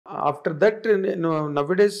after that,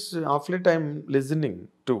 nowadays, of late I'm listening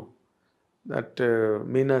to that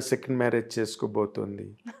Meena second marriage చేసుకోబోతోంది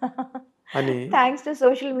అని. Thanks to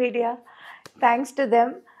social media, thanks to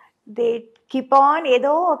them, they keep on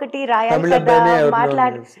ఏదో ఒకటి రాయాలి తమిళ కదా, అబ్బాయినే ఎవరినో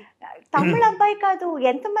మాట్లాడి. అనేసి. తమిళ అబ్బాయి కాదు,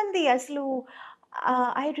 ఎంతమంది అసలు.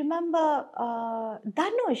 I remember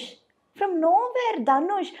Dhanush, from nowhere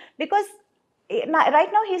Dhanush, because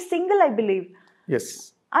right now he's single I believe. Yes,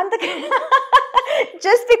 అందుకే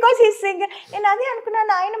జస్ట్ బికాస్ హీ సింగిల్. నేను అదే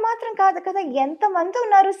అనుకున్నాను, ఆయన మాత్రం కాదు కదా, ఎంతమంది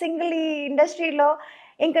ఉన్నారు సింగిల్ ఈ ఇండస్ట్రీలో.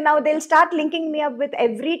 ఇంకా now they will start linking me up with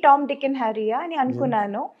every Tom Dick and Harry అని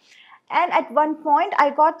అనుకున్నాను. And at one point, I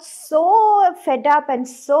got so fed up and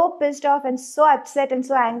so pissed off and so upset and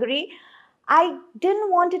so angry. I didn't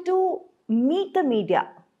want to meet the media.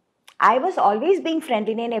 I was always being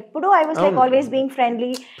friendly. I was like always being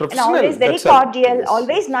friendly and always very cordial,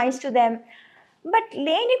 always nice to them. But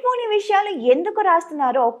లేనిపోని విషయాలు ఎందుకు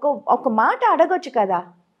రాస్తున్నారు? ఒక మాట అడగొచ్చు కదా.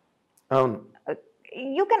 అవును.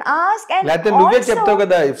 You can ask, and లేకపోతే నువ్వే చెప్తావు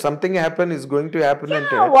కదా, if something happen is going to happen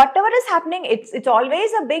అంటే. Whatever is happening, it's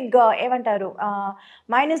always a big ఏమంటారు,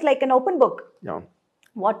 mine is like an open book.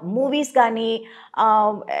 What movies gani,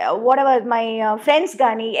 whatever my friends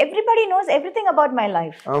gani, everybody knows everything about my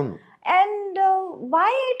life. And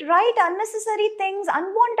why write unnecessary things,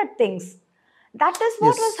 unwanted things? That is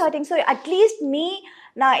what was hurting. So at least me,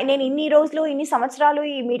 నేను ఇన్ని రోజులు ఇన్ని సంవత్సరాలు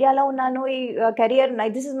ఈ మీడియాలో ఉన్నాను, ఈ career,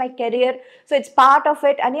 this is my career, so it's part of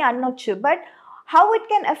it అని అనొచ్చు. But how it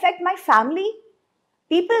can affect my family?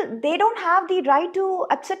 People, they don't have the right to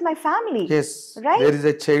upset my family. Yes, right? There is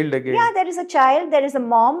a child again. Yeah, there is a child, there is a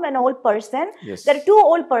mom, an old person. Yes. There are two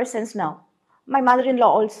old persons now. My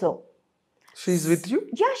mother-in-law also. She's with you?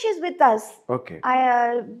 Yeah, she's with us. Okay.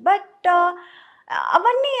 But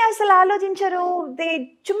అవన్నీ అసలు ఆలోచించరు. They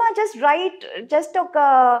చుమ్మా just right, just ఒక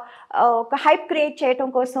hype create చేయటం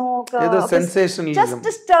కోసం, just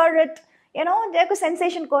stir it, you know, ఒక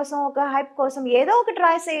sensation కోసం, ఒక హైప్ కోసం ఏదో ఒకటి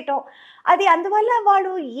రాసేయటం. అది అందువల్ల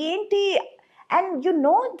వాడు ఏంటి, and you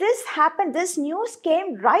know this happen, this news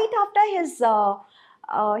came right after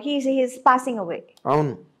his passing away.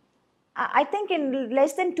 అవును. I think in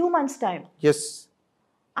less than 2 months' time. Yes.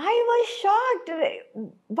 I was shocked.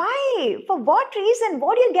 Why? For what reason?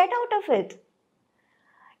 What do you get out of it?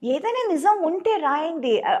 ఏదైనా నిజం ఉంటే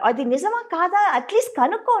రాయండి, అది నిజమా కాదా at least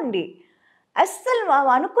కనుక్కోండి. అస్సలు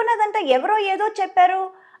అనుకున్నదంతా ఎవరో ఏదో చెప్పారు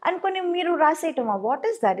అనుకుని మీరు రాసేయటమా? What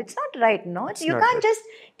is that? It's not right. No, you can't just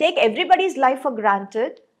take everybody's life for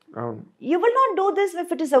granted. You will not do this if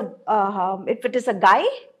it is a guy,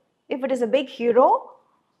 if it is a big hero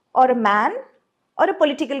or a man or a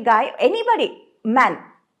political guy, anybody, man.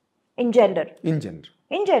 In general.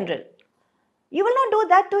 You will not do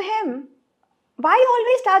that to him. Why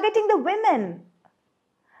always targeting the women?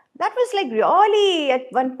 That was like really, at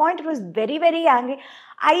one point it was very, very angry.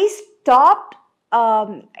 I stopped,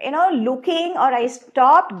 looking, or I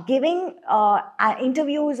stopped giving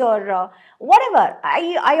interviews or whatever.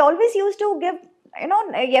 I always used to give,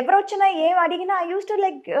 ఎవరు వచ్చినా ఏం అడిగినా I used to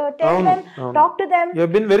tell them, talk to them. You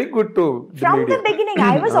have been very good to the from media. The beginning.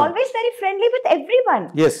 I was always very friendly with everyone.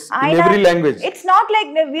 Yes, in every language. It's not like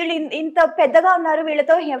వీళ్ళు ఇంత పెద్దగా ఉన్నారు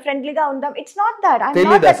వీళ్ళతో ఫ్రెండ్లీగా ఉందాం. It's not that. I'm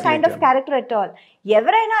not that kind of character at all.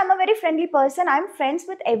 ఎవరైనా, I'm a very friendly person. I'm friends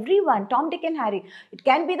with everyone, Tom, Dick and Harry. It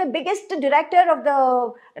can be the biggest director of the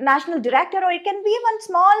national director, or it can be one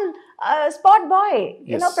small spot boy,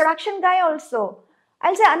 production guy also.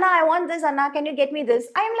 I'll say, Anna, I want this. Anna, can you get me this?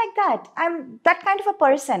 I am like that. I'm that kind of a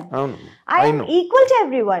person. I am equal to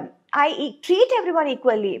everyone. I treat everyone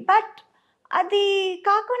equally. But adi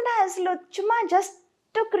kakunda aslo chuma just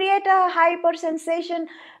to create a hype or sensation,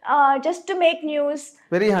 just to make news.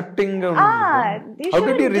 Very hurting. How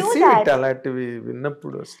did you receive it? Alativi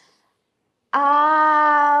vinnappudu.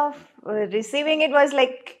 Receiving it was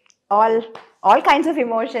like all kinds of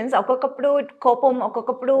emotions. ఒక్కొక్కప్పుడు కోపం,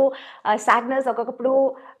 ఒక్కొక్కప్పుడు sadness, ఒక్కొక్కప్పుడు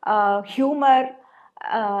humor.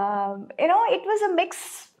 It was a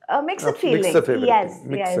mixed feeling. Yes.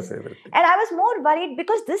 And I was more worried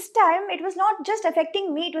because this time it was not just affecting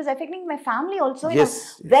me, it was affecting my family also in a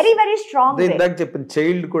very, very strong way.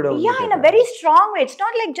 Child kuda undi. Yeah, in a very strong way. It's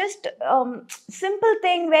not like just simple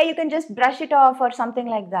thing where you can just brush it off or something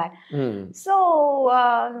like that. So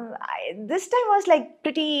this time was like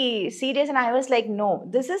pretty serious, and I was like, no,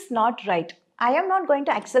 this is not right. I am not going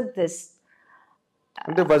to accept this.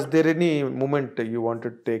 And was there any moment you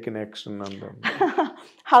wanted to take an action on them?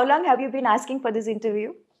 How long have you been asking for this interview?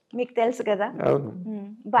 Meeku telusu kada. Avunu.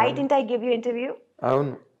 Why didn't I give you interview?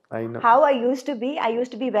 Avunu. I know. How I used to be. I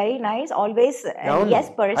used to be very nice, always a అవును. yes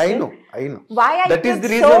person. I know. I know. Why I That is took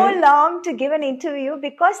the so reason. long to give an interview?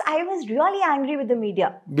 Because I was really angry with the media.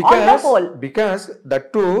 On the whole. Because that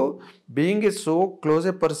too, being a so close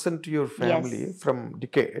a person to your family from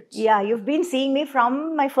decades. Yeah, you've been seeing me from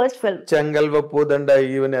my first film. Changalva Podanda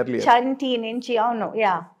even earlier. Chanti Ninchi, oh no,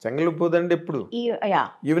 yeah. Changalva Podanda eppudu? Yeah.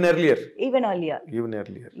 Even earlier. Even earlier. Even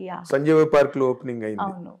earlier. Yeah. Sanjeev Park lo opening ayindi.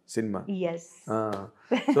 Oh no. Cinema. Yes.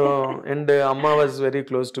 So, and Amma was very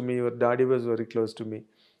close to me, your daddy was very close to me.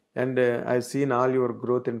 And I've seen all your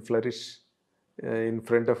growth and flourish in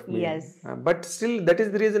front of me. Yes. But still, that is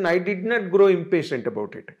the reason I did not grow impatient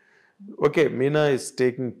about it. Okay, Meena is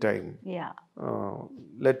taking time. Yeah.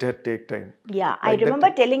 Let her take time. Yeah, I remember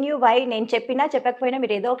telling you why నేను చెప్పినా చెప్పకపోయినా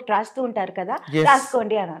మీరు ఏదో ఒకటి రాస్తూ ఉంటారు కదా,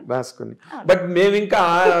 రాసుకోండి అన్నాను. రాసుకోండి. బట్ మేము ఇంకా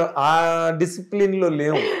ఆ డిసిప్లిన్ లో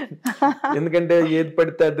లేము. ఎందుకంటే ఏది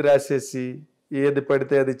పడితే అది రాసేసి ఏది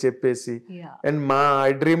పడితే అది చెప్పేసి. అండ్ మా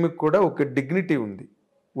iDream కూడా ఒక డిగ్నిటీ ఉంది.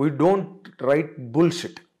 We don't write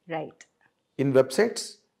bullshit. Right. In websites,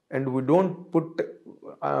 and we don't put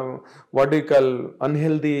what do you call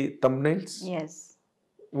unhealthy thumbnails. Yes.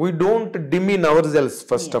 We don't demean ourselves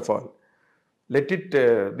first of all. Let it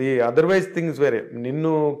the otherwise things వేరే.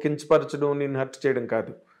 నిన్ను కించపరచడం, నిన్ను hurt చేయడం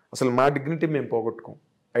కాదు. అసలు మా dignity మేము పోగొట్టుకోం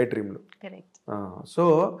iDreamలో. Correct. So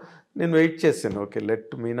నేను wait చేశాను, okay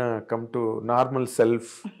let Meena come to normal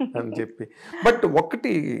self అని చెప్పి. బట్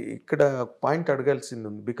ఒకటి ఇక్కడ పాయింట్ అడగాల్సింది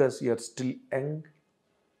ఉంది. Because you're still young,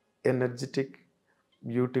 energetic,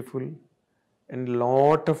 beautiful and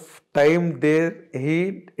lot of time there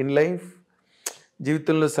heed in life.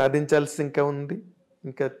 జీవితంలో సాధించాల్సి ఇంకా ఉంది,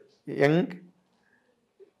 ఇంకా young.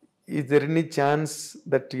 Is there any chance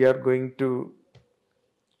that you are going to?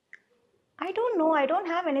 I don't know. I don't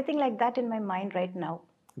have anything like that in my mind right now.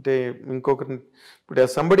 అంటే ఇంకొకటి ఇప్పుడు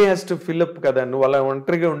somebody has to fill up కదా, నువ్వు అలా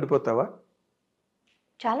ఒంటరిగా ఉండిపోతావా?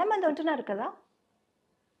 చాలా మంది ఉంటున్నారు కదా.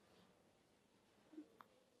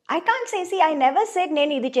 I can't say, see, I never said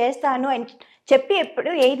నేను ఇది చేస్తాను అని చెప్పి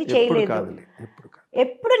ఎప్పుడు ఏది చేయలేదు.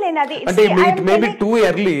 ఎప్పుడు నేను అది అంటే it may be too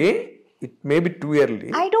early, it may be too early.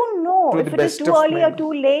 I don't know if it is too early or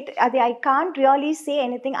too late. I can't really say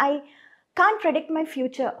anything. I can't predict my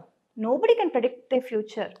future. Nobody can predict their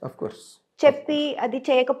future. Of course. చెప్పి అది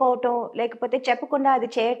చేయకపోవటం, లేకపోతే చెప్పకుండా అది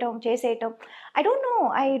చేసేయటం. I don't know.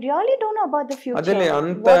 I really don't know about the future. అదే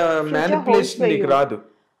అంత manipulation నీకు రాదు,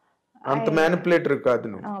 అంత మ్యానిపులేటర్ కాదు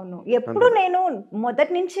నువ్వు. అవును. ఎప్పుడు నేను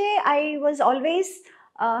మొదటి నుంచే I was always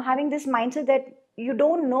having this mindset that you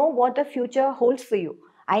don't know what the future holds for you.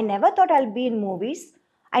 I never thought I'll be in movies.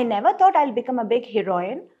 I never thought I'll become a big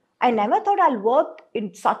heroine. I never thought I'll work in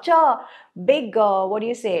such a big, what do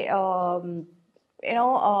you say,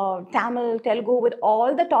 Tamil, Telugu with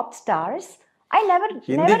all the top stars. I never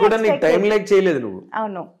expected. Time like cheyaledu nuvu. Oh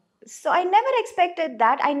no. So I never expected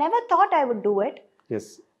that. I never thought I would do it. Yes.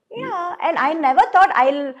 Yeah, and I never thought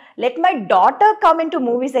I'll let my daughter come into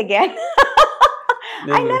movies again.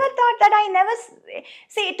 I never thought that. I never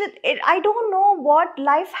see it. I don't know what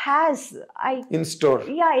life has in store.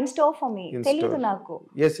 Yeah, in store for me. Telidu naku.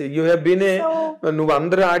 Yes, you have been a nuvu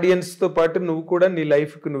andra audience tho paatu nuvu kuda nee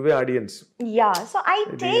life ku nuve audience. Yeah, so I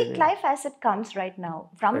take life as it comes right now.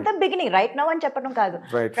 From the beginning, right now అని చెప్పడం కాదు.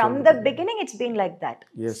 From the beginning it's been like that.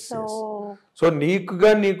 Yes. So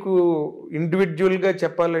నీకుగా నీకు individual గా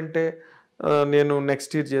చెప్పాలంటే నేను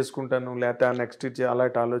next year చేసుకుంటాను లేకపోతే next year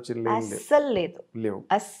అలాంటి ఆలోచన లేవు.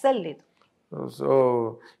 అస్సలు లేదు. సో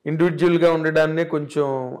ఇండివిజువల్గా ఉండడాన్ని కొంచెం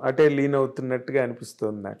అటే లీన్ అవుతున్నట్టుగా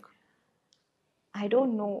అనిపిస్తుంది నాకు. ఐ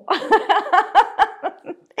డోంట్ నో,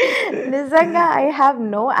 నిజంగా I have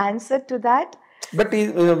no answer to that. But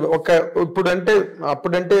ఒక ఇప్పుడంటే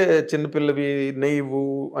అప్పుడంటే చిన్నపిల్లవి, నైవు,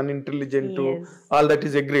 unintelligent, all that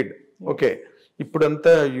is agreed. Okay,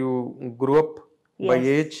 ఇప్పుడంతా you grew up by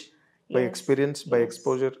age, by experience, by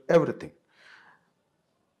exposure, everything.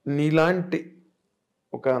 నీలాంటి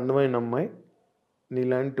ఒక అందమైన అమ్మాయి,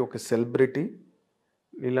 నీలాంటి ఒక సెలబ్రిటీ,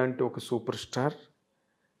 నీలాంటి ఒక super star,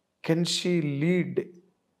 can she lead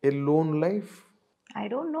a loan life? I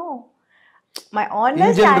don't know. My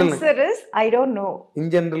honest answer is I don't know.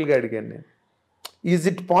 In general గా అడిగాను నేను. Is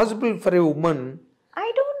it possible for a women? I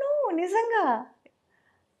don't know, నిజంగా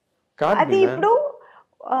కాదు. అది ఇప్పుడు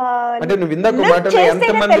అంటే నువ్వు ఇందాక మాట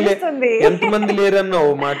ఎంతమంది లేరన్నావు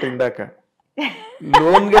మాట ఇందాక,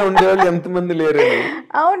 లోన్ గా ఉండేవాళ్ళు ఎంతమంది లేరని.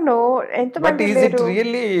 అవును, ఎంతమంది. But is it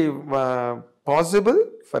really possible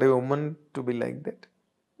for a women to be like that?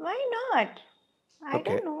 Why not? I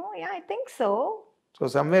don't know. Yeah, I think so. So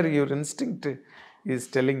somewhere your instinct is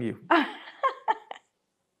telling you.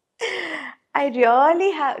 I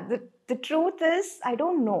really have the truth is I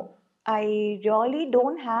don't know. I really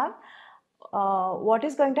don't have what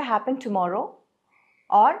is going to happen tomorrow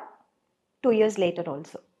or 2 years later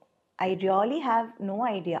also. I really have no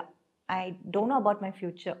idea. I don't know about my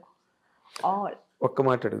future. All. ఒక్క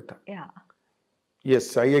మాట అడుగుతా. Yeah.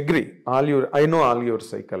 Yes, I agree. I know all your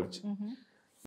psychology.